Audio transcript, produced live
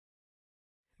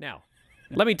Now,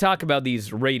 let me talk about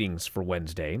these ratings for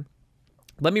Wednesday.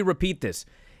 Let me repeat this.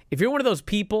 If you're one of those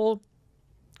people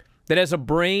that has a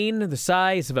brain the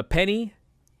size of a penny,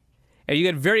 and you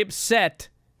get very upset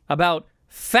about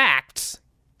facts,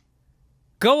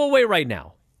 go away right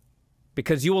now,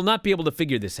 because you will not be able to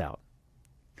figure this out.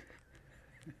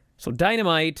 So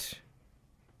Dynamite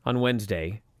on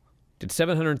Wednesday did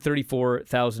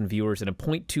 734,000 viewers and a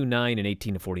 .29 in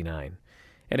 18 to 49.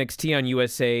 NXT on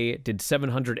USA did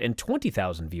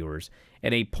 720,000 viewers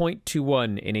and a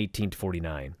 .21 in 18 to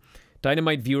 49.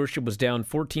 Dynamite viewership was down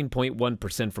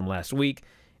 14.1% from last week.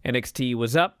 NXT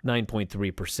was up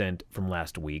 9.3% from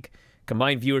last week.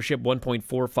 Combined viewership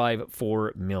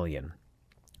 1.454 million.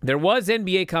 There was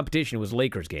NBA competition. It was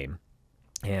Lakers game.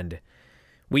 And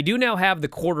we do now have the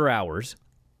quarter hours.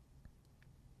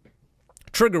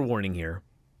 Trigger warning here.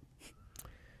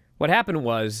 What happened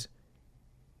was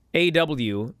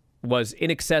AEW was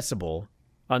inaccessible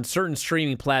on certain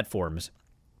streaming platforms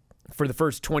for the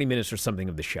first 20 minutes or something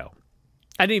of the show.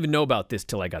 I didn't even know about this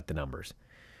till I got the numbers.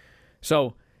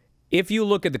 So if you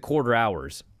look at the quarter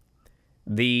hours,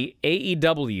 the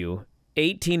AEW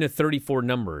 18 to 34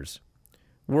 numbers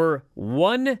were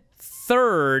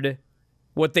 1/3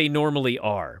 what they normally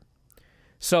are.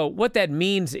 So what that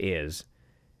means is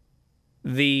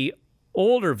the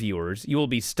older viewers, you will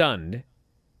be stunned,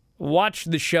 watch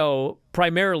the show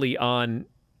primarily on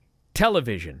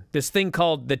television, this thing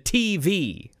called the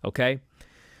TV, okay?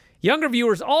 Younger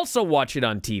viewers also watch it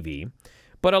on TV,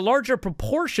 but a larger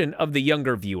proportion of the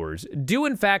younger viewers do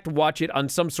in fact watch it on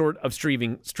some sort of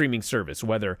streaming service,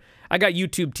 whether I got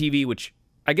YouTube TV, which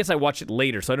I guess I watched it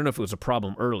later, so I don't know if it was a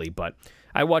problem early, but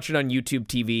I watch it on YouTube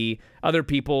TV, other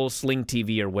people, Sling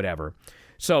TV or whatever.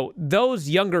 So those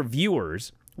younger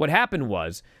viewers, what happened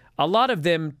was a lot of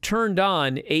them turned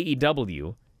on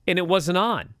AEW and it wasn't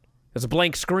on. It was a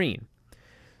blank screen.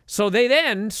 So they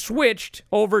then switched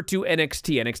over to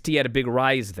NXT. NXT had a big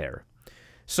rise there.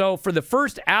 So for the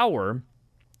first hour,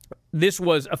 this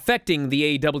was affecting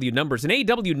the AEW numbers. And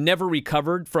AEW never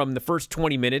recovered from the first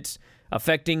 20 minutes,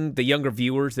 affecting the younger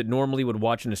viewers that normally would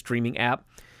watch in a streaming app.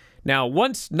 Now,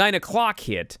 once 9 o'clock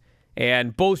hit,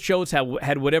 and both shows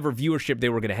had whatever viewership they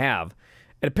were going to have,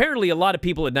 and apparently a lot of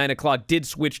people at 9 o'clock did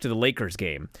switch to the Lakers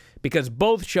game, because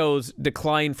both shows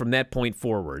declined from that point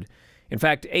forward. In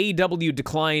fact, AEW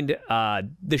declined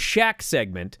the Shaq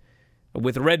segment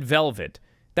with Red Velvet.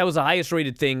 That was the highest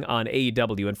rated thing on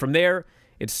AEW. And from there,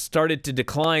 it started to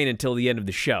decline until the end of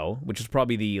the show, which was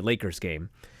probably the Lakers game.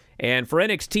 And for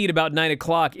NXT at about 9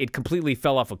 o'clock, it completely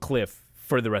fell off a cliff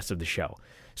for the rest of the show.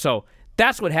 So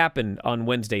that's what happened on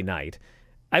Wednesday night.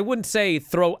 I wouldn't say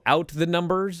throw out the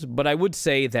numbers, but I would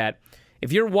say that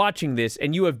if you're watching this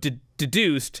and you have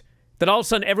deduced that all of a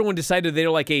sudden everyone decided they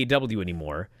don't like AEW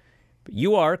anymore,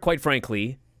 you are, quite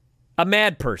frankly, a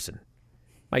mad person.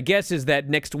 My guess is that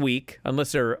next week,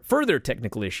 unless there are further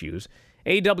technical issues,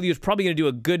 AEW is probably going to do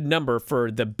a good number for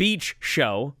the Beach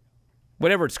show,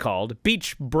 whatever it's called.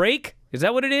 Beach Break? Is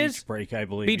that what it is? Beach Break, I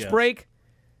believe, Beach yes. Break?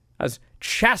 I was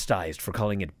chastised for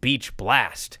calling it Beach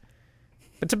Blast.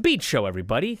 It's a beach show,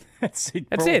 everybody. That's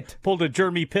it. Pulled a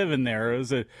Jeremy Piven there. It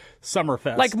was a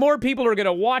Summerfest. Like more people are going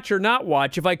to watch or not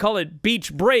watch if I call it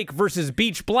Beach Break versus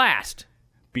Beach Blast.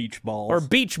 Beach balls. Or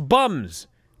Beach Bums.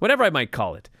 Whatever I might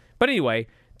call it. But anyway,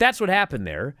 that's what happened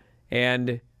there.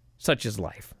 And such is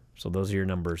life. So those are your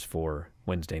numbers for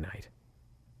Wednesday night.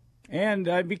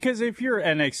 And because if you're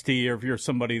NXT or if you're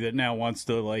somebody that now wants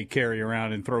to like carry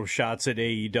around and throw shots at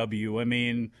AEW, I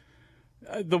mean,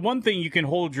 the one thing you can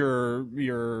hold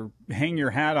hang your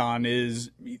hat on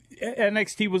is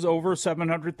NXT was over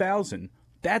 700,000.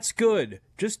 That's good.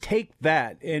 Just take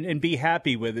that and be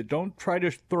happy with it. Don't try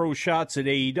to throw shots at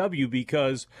AEW,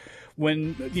 because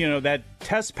when, you know, that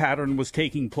test pattern was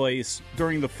taking place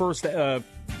during the first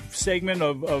segment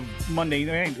of Monday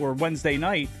night or Wednesday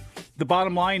night, the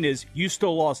bottom line is you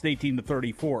still lost 18 to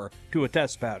 34 to a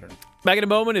test pattern. Back in a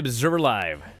moment, Observer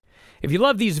Live. If you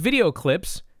love these video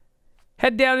clips,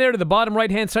 head down there to the bottom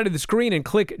right-hand side of the screen and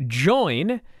click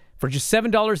Join. For just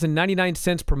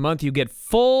 $7.99 per month, you get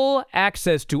full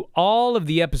access to all of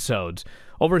the episodes,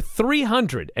 over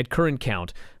 300 at current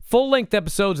count, full-length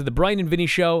episodes of The Bryan and Vinny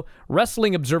Show,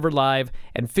 Wrestling Observer Live,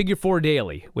 and Figure 4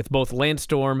 Daily with both Lance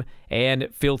Storm and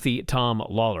Filthy Tom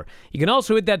Lawler. You can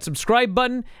also hit that subscribe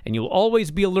button, and you'll always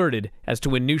be alerted as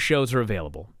to when new shows are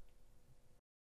available.